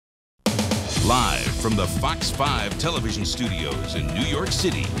Live from the Fox 5 television studios in New York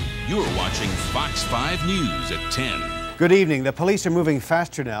City, you're watching Fox 5 News at 10. Good evening. The police are moving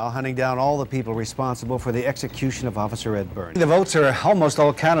faster now, hunting down all the people responsible for the execution of Officer Ed Burns. The votes are almost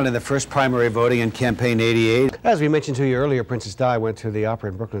all counted in the first primary voting in Campaign 88. As we mentioned to you earlier, Princess Di went to the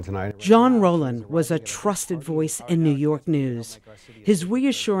opera in Brooklyn tonight. John Roland was a trusted voice in New York news. His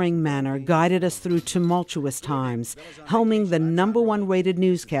reassuring manner guided us through tumultuous times, helming the #1 rated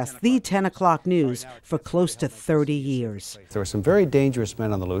newscast, the 10 o'clock news, for close to 30 years. There were some very dangerous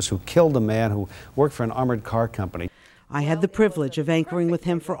men on the loose who killed a man who worked for an armored car company. I had the privilege of anchoring with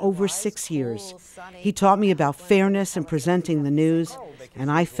him for over 6 years. He taught me about fairness in presenting the news, and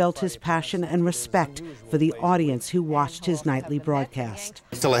I felt his passion and respect for the audience who watched his nightly broadcast.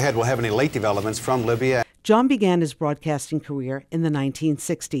 Still ahead, we'll have any late developments from Libya. John began his broadcasting career in the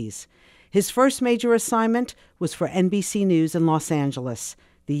 1960s. His first major assignment was for NBC News in Los Angeles,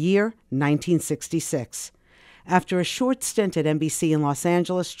 the year 1966. After a short stint at NBC in Los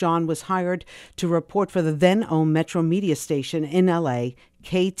Angeles, John was hired to report for the then-owned Metro media station in L.A.,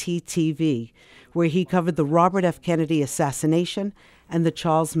 KTTV, where he covered the Robert F. Kennedy assassination and the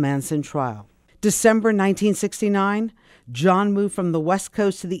Charles Manson trial. December 1969, John moved from the West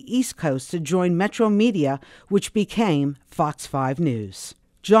Coast to the East Coast to join Metro Media, which became Fox 5 News.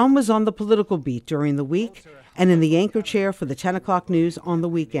 John was on the political beat during the week and in the anchor chair for the 10 o'clock news on the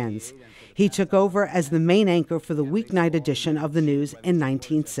weekends. He took over as the main anchor for the weeknight edition of the news in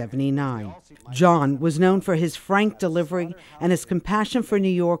 1979. John was known for his frank delivery and his compassion for New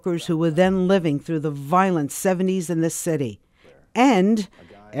Yorkers who were then living through the violent 70s in this city. And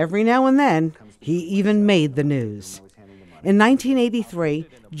every now and then, he even made the news. In 1983,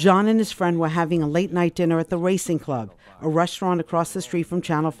 John and his friend were having a late-night dinner at the Racing Club, a restaurant across the street from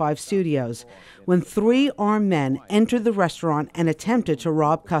Channel 5 Studios, when 3 armed men entered the restaurant and attempted to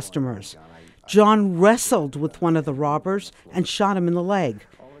rob customers. John wrestled with one of the robbers and shot him in the leg.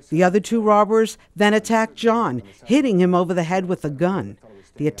 The other 2 robbers then attacked John, hitting him over the head with a gun.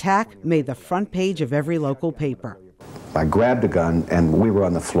 The attack made the front page of every local paper. I grabbed a gun and we were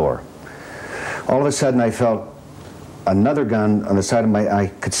on the floor. All of a sudden I felt another gun on the side of I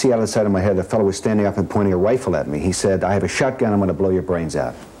could see out of the side of my head, the fellow was standing up and pointing a rifle at me. He said, "I have a shotgun, I'm going to blow your brains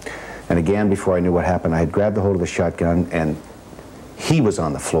out." And again, before I knew what happened, I had grabbed a hold of the shotgun and he was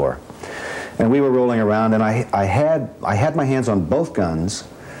on the floor. And we were rolling around and I had my hands on both guns.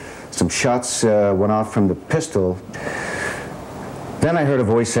 Some shots went off from the pistol. Then I heard a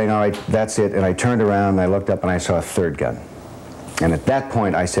voice saying, "All right, that's it." And I turned around and I looked up and I saw a third gun. And at that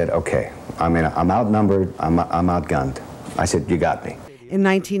point I said, okay, I'm outnumbered, I'm outgunned. I said, "You got me." In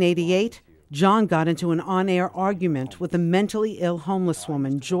 1988, John got into an on-air argument with a mentally ill homeless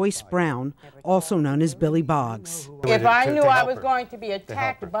woman, Joyce Brown, also known as Billy Boggs. If I knew I was going to be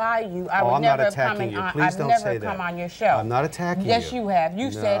attacked by you, I would never have come on your show. I'm not attacking you. Yes, you have. You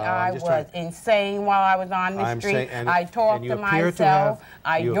said I was insane while I was on the street. I talked to myself.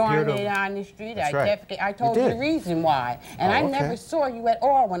 I urinated on the street. I told you the reason why. And I never saw you at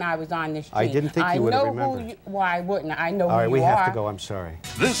all when I was on the street. I didn't think you would have remembered. Why wouldn't I? I know who you are. All right, we have to go. I'm sorry.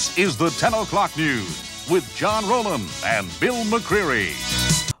 This is the 10 o'clock news with John Roland and Bill McCreary.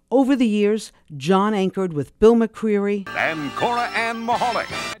 Over the years, John anchored with Bill McCreary And Cora Ann Mahalik.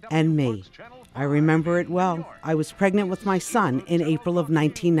 and me. I remember it well. I was pregnant with my son in April of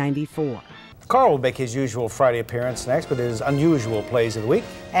 1994. Carl will make his usual Friday appearance next with his unusual plays of the week.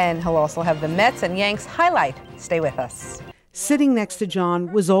 And he'll also have the Mets and Yanks highlight. Stay with us. Sitting next to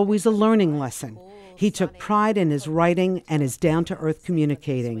John was always a learning lesson. He took pride in his writing and his down-to-earth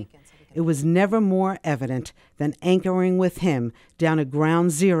communicating. It was never more evident than anchoring with him down at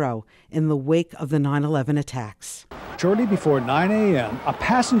Ground Zero in the wake of the 9/11 attacks. Shortly before 9 a.m., a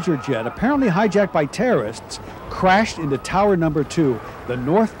passenger jet, apparently hijacked by terrorists, crashed into Tower Number 2, the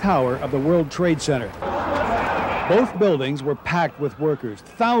North Tower of the World Trade Center. Both buildings were packed with workers,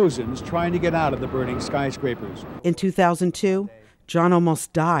 thousands trying to get out of the burning skyscrapers. In 2002, John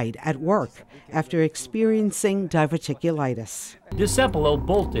almost died at work after experiencing diverticulitis. DiCepolo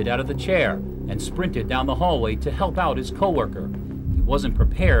bolted out of the chair and sprinted down the hallway to help out his coworker. He wasn't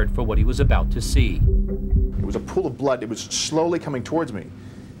prepared for what he was about to see. It was a pool of blood. It was slowly coming towards me.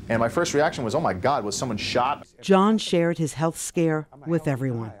 And my first reaction was, oh my God, was someone shot? John shared his health scare with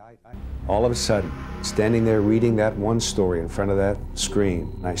everyone. All of a sudden, standing there reading that one story in front of that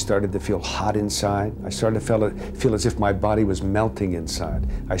screen, I started to feel hot inside. I started to feel as if my body was melting inside.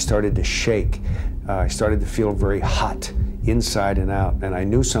 I started to shake. I started to feel very hot inside and out, and I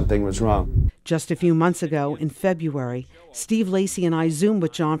knew something was wrong. Just a few months ago, in February, Steve Lacy and I Zoomed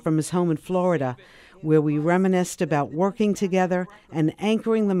with John from his home in Florida, where we reminisced about working together and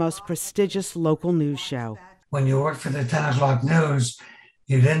anchoring the most prestigious local news show. When you worked for the 10 o'clock news,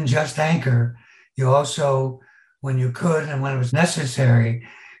 you didn't just anchor, you also, when you could and when it was necessary,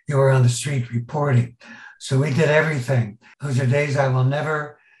 you were on the street reporting. So we did everything. Those are days I will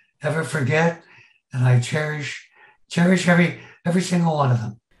never, ever forget, and I cherish every single one of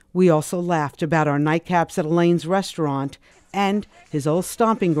them. We also laughed about our nightcaps at Elaine's restaurant and his old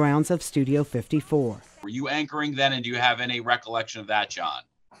stomping grounds of Studio 54. Were you anchoring then, and do you have any recollection of that, John?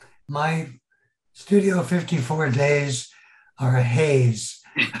 My Studio 54 days are a haze.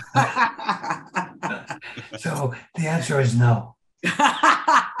 So the answer is no.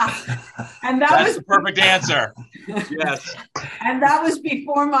 And that's the perfect answer. Yes. And that was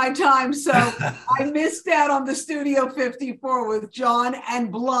before my time, so I missed out on the Studio 54 with John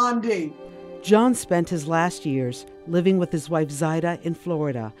and Blondie. John spent his last years living with his wife Zaida in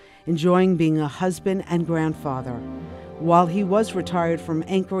Florida, enjoying being a husband and grandfather. While he was retired from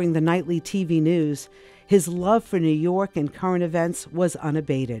anchoring the nightly TV news, his love for New York and current events was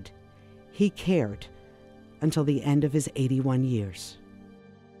unabated. He cared until the end of his 81 years.